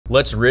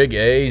Let's rig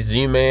a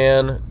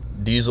Z-Man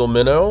DieZel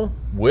minnow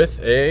with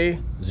a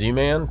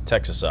Z-Man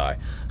Texas eye.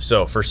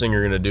 So first thing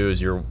you're going to do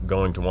is you're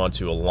going to want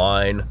to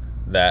align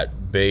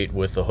that bait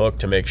with the hook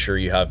to make sure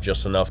you have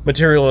just enough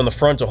material in the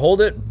front to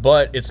hold it,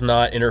 but it's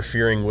not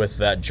interfering with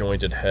that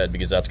jointed head,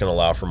 because that's going to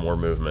allow for more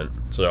movement.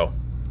 So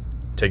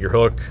take your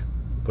hook,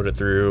 put it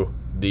through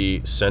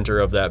the center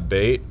of that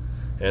bait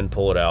and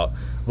pull it out.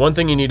 One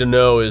thing you need to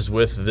know is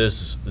with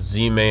this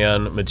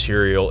Z-Man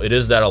material, it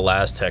is that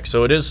Elastec,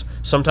 so it is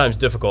sometimes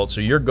difficult.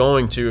 So you're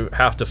going to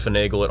have to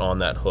finagle it on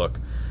that hook.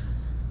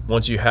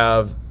 Once you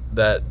have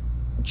that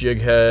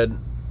jig head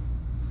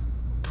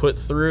put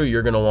through,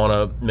 you're going to want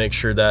to make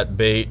sure that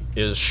bait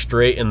is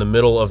straight in the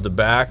middle of the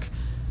back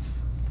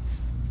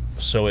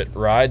so it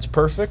rides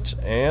perfect,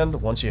 and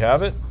once you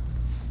have it,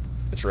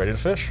 it's ready to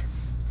fish.